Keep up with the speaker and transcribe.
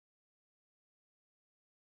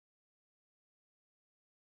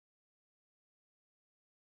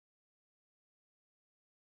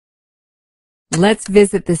Let's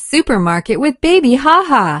visit the supermarket with Baby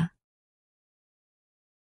Haha.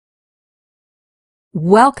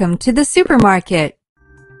 Welcome to the supermarket.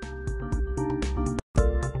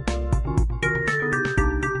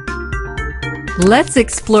 Let's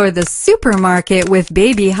explore the supermarket with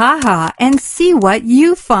Baby Haha and see what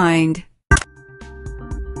you find.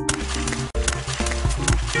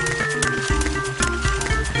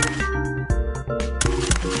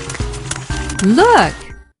 Look!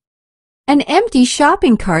 An empty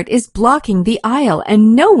shopping cart is blocking the aisle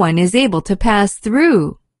and no one is able to pass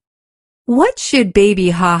through. What should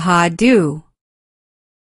Baby Haha do?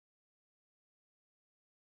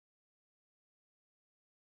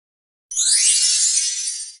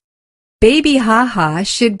 Baby Haha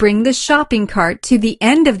should bring the shopping cart to the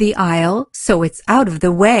end of the aisle so it's out of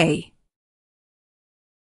the way.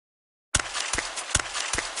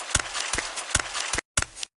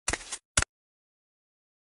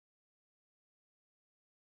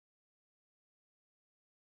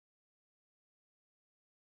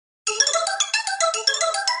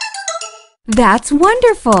 That's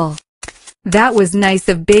wonderful! That was nice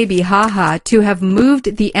of Baby Haha to have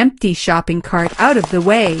moved the empty shopping cart out of the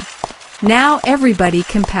way. Now everybody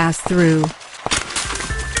can pass through.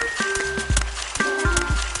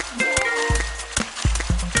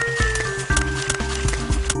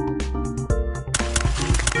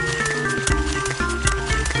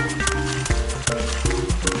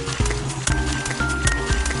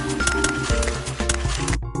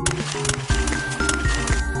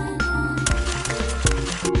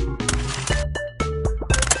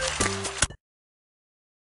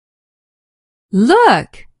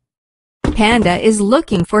 Look! Panda is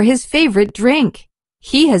looking for his favorite drink.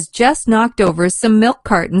 He has just knocked over some milk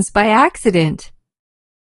cartons by accident.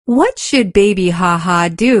 What should Baby Haha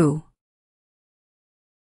do?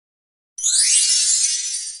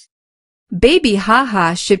 Baby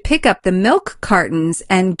Haha should pick up the milk cartons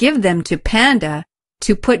and give them to Panda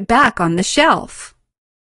to put back on the shelf.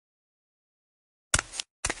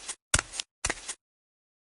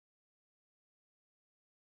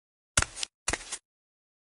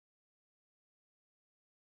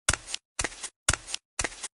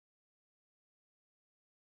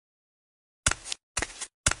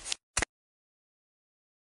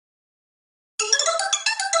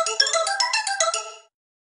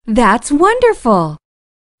 That's wonderful!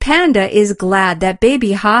 Panda is glad that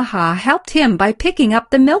Baby Haha helped him by picking up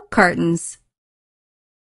the milk cartons.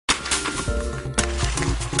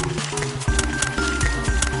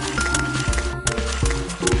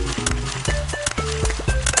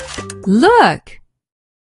 Look!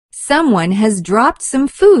 Someone has dropped some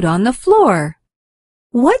food on the floor.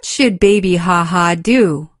 What should Baby Haha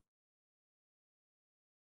do?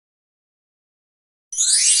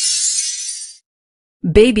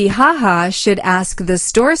 Baby Haha should ask the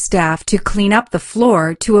store staff to clean up the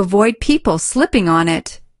floor to avoid people slipping on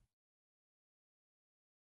it.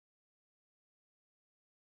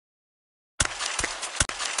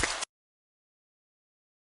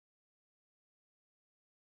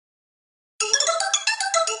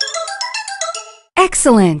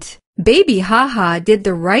 Excellent! Baby Haha did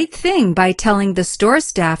the right thing by telling the store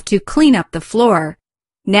staff to clean up the floor.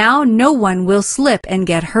 Now no one will slip and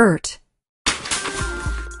get hurt.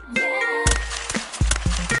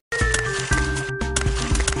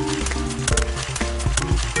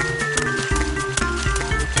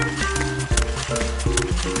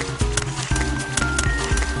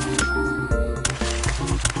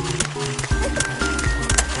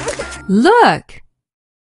 Look!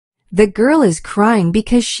 The girl is crying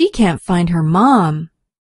because she can't find her mom.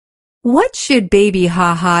 What should Baby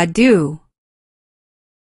Haha do?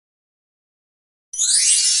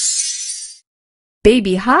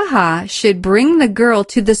 Baby Haha should bring the girl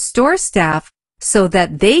to the store staff so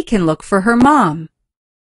that they can look for her mom.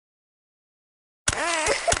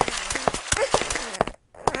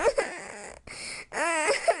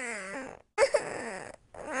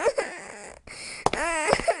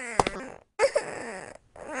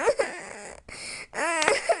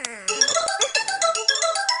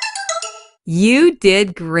 You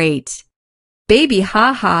did great! Baby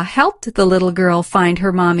Haha helped the little girl find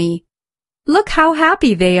her mommy. Look how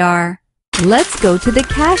happy they are. Let's go to the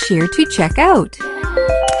cashier to check out.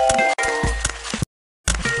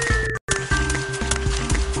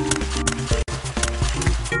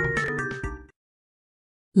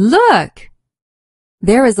 Look!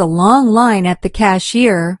 There is a long line at the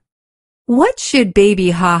cashier. What should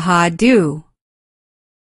Baby Haha do?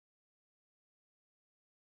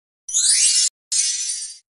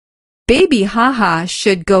 Baby Haha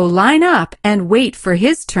should go line up and wait for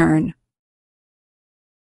his turn.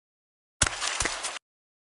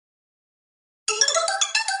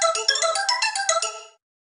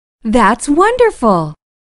 That's wonderful!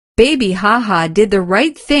 Baby Haha did the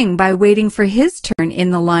right thing by waiting for his turn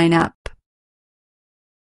in the lineup.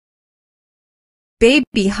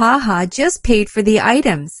 Baby Haha just paid for the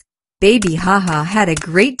items. Baby Haha had a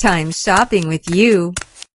great time shopping with you.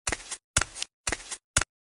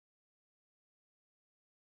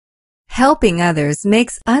 Helping others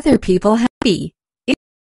makes other people happy. It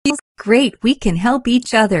feels great we can help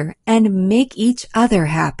each other and make each other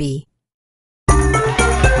happy.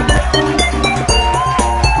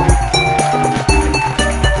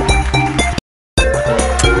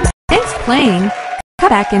 Thanks for playing. Come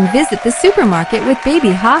back and visit the supermarket with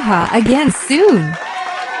Baby Haha again soon.